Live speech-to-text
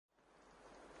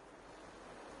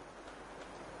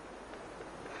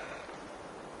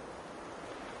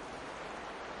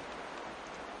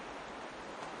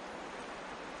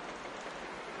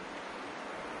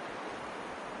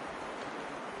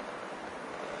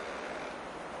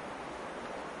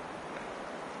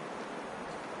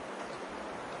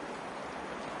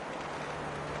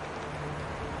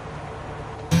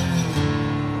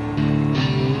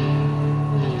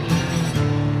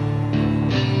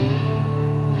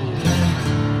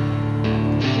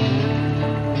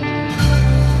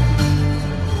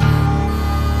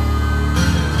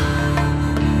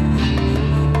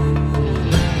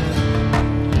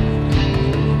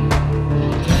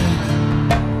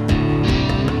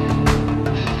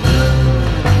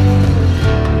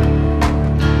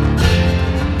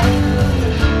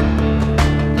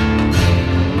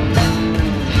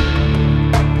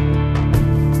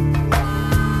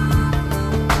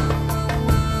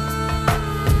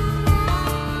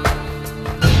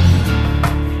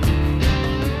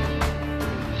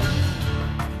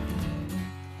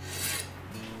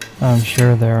I'm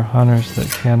sure there are hunters that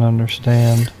can't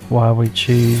understand why we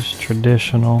choose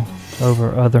traditional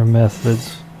over other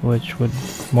methods, which would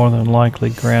more than likely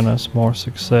grant us more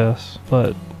success.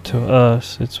 But to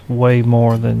us, it's way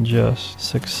more than just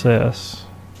success.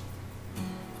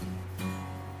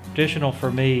 Traditional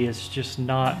for me is just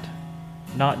not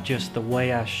just the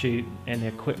way I shoot and the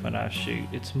equipment I shoot.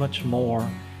 It's much more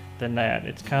than that.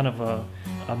 It's kind of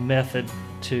a method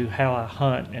to how I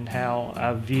hunt and how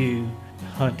I view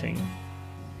hunting.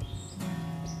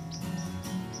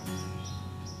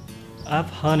 I've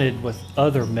hunted with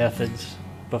other methods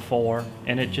before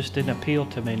and it just didn't appeal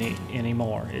to me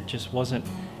anymore. It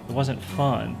wasn't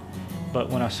fun. But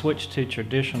when I switched to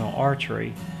traditional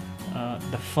archery,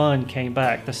 the fun came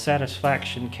back, the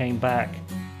satisfaction came back.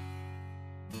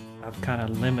 I've kind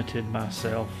of limited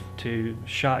myself to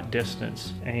shot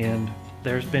distance, and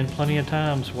there's been plenty of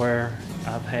times where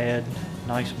I've had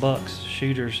nice bucks,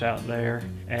 shooters out there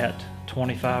at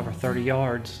 25 or 30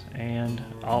 yards, and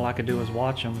all I could do was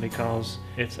watch them because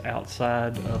it's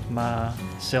outside of my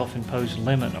self-imposed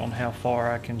limit on how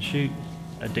far I can shoot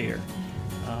a deer.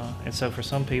 And so for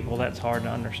some people that's hard to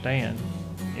understand.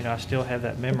 You know, I still have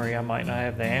that memory. I might not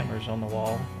have the antlers on the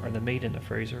wall or the meat in the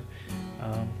freezer,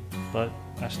 but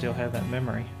I still have that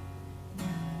memory.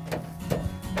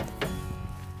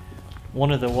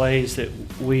 One of the ways that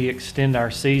we extend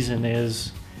our season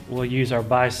is we'll use our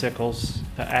bicycles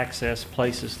to access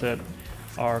places that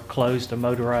are closed to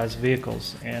motorized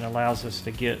vehicles, and allows us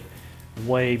to get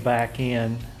way back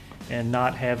in and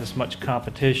not have as much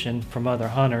competition from other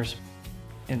hunters.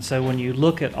 And so when you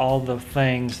look at all the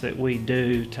things that we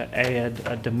do to add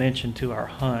a dimension to our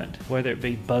hunt, whether it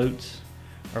be boats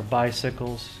or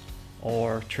bicycles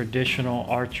or traditional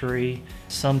archery,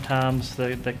 sometimes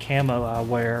the camo I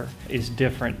wear is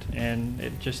different, and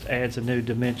it just adds a new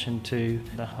dimension to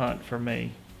the hunt for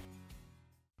me.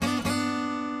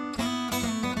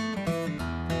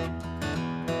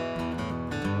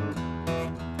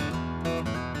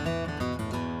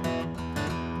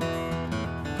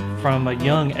 From a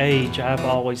young age, I've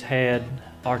always had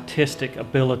artistic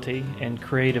ability and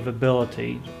creative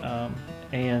ability,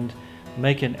 and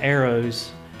making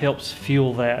arrows helps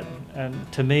fuel that.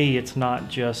 And to me, it's not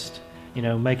just, you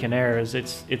know, making arrows.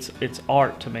 It's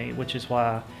art to me, which is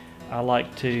why I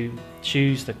like to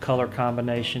choose the color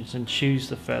combinations and choose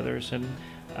the feathers, and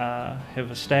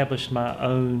have established my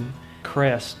own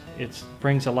crest. It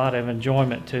brings a lot of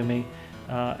enjoyment to me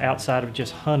outside of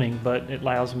just hunting, but it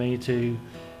allows me to,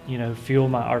 you know, fuel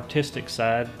my artistic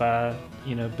side by,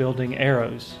 you know, building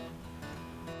arrows.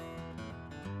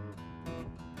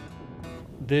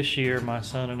 This year, my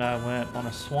son and I went on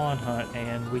a swan hunt,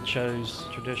 and we chose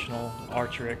traditional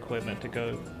archery equipment to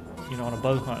go, you know, on a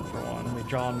bow hunt for one. We've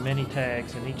drawn many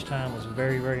tags, and each time was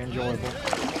very, very enjoyable.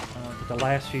 The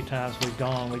last few times we've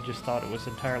gone, we just thought it was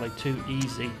entirely too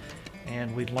easy,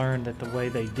 and we learned that the way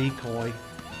they decoy,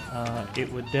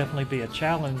 it would definitely be a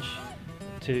challenge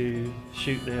to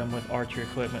shoot them with archery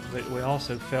equipment, but we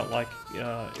also felt like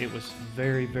it was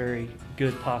very, very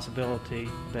good possibility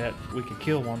that we could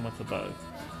kill one with a bow.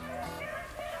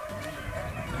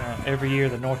 Every year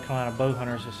the North Carolina Bow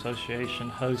Hunters Association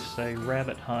hosts a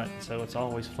rabbit hunt, so it's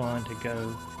always fun to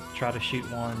go try to shoot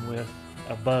one with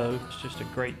a bow. It's just a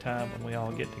great time when we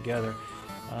all get together.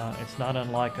 It's not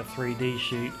unlike a 3D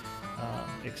shoot,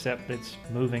 except it's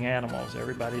moving animals.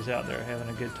 Everybody's out there having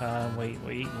a good time.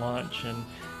 We eat lunch, and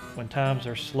when times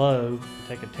are slow, we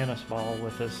take a tennis ball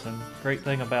with us. And the great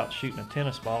thing about shooting a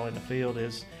tennis ball in the field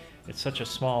is it's such a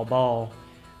small ball.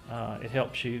 It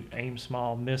helps you aim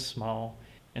small, miss small.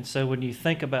 And so when you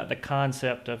think about the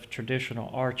concept of traditional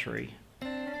archery,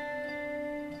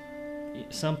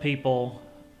 some people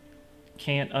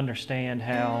can't understand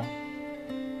how,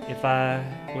 if I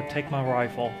would take my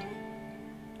rifle,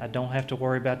 I don't have to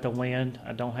worry about the wind,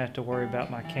 I don't have to worry about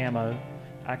my camo.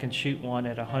 I can shoot one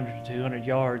at 100 to 200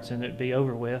 yards and it'd be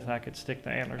over with. I could stick the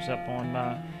antlers up on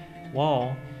my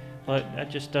wall, but that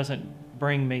just doesn't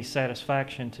bring me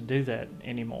satisfaction to do that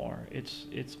anymore.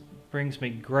 It brings me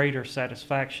greater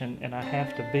satisfaction, and I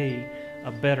have to be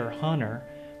a better hunter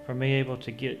for me able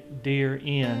to get deer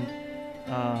in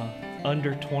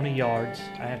under 20 yards.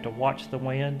 I have to watch the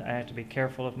wind, I have to be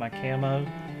careful of my camo,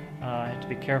 I have to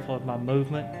be careful of my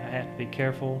movement, I have to be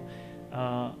careful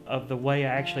of the way I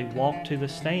actually walk to the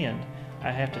stand.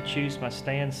 I have to choose my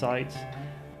stand sites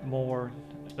more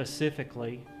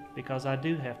specifically because I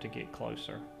do have to get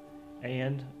closer.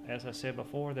 And as I said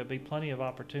before, there'll be plenty of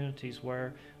opportunities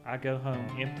where I go home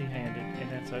empty-handed, and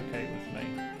that's okay with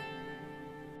me.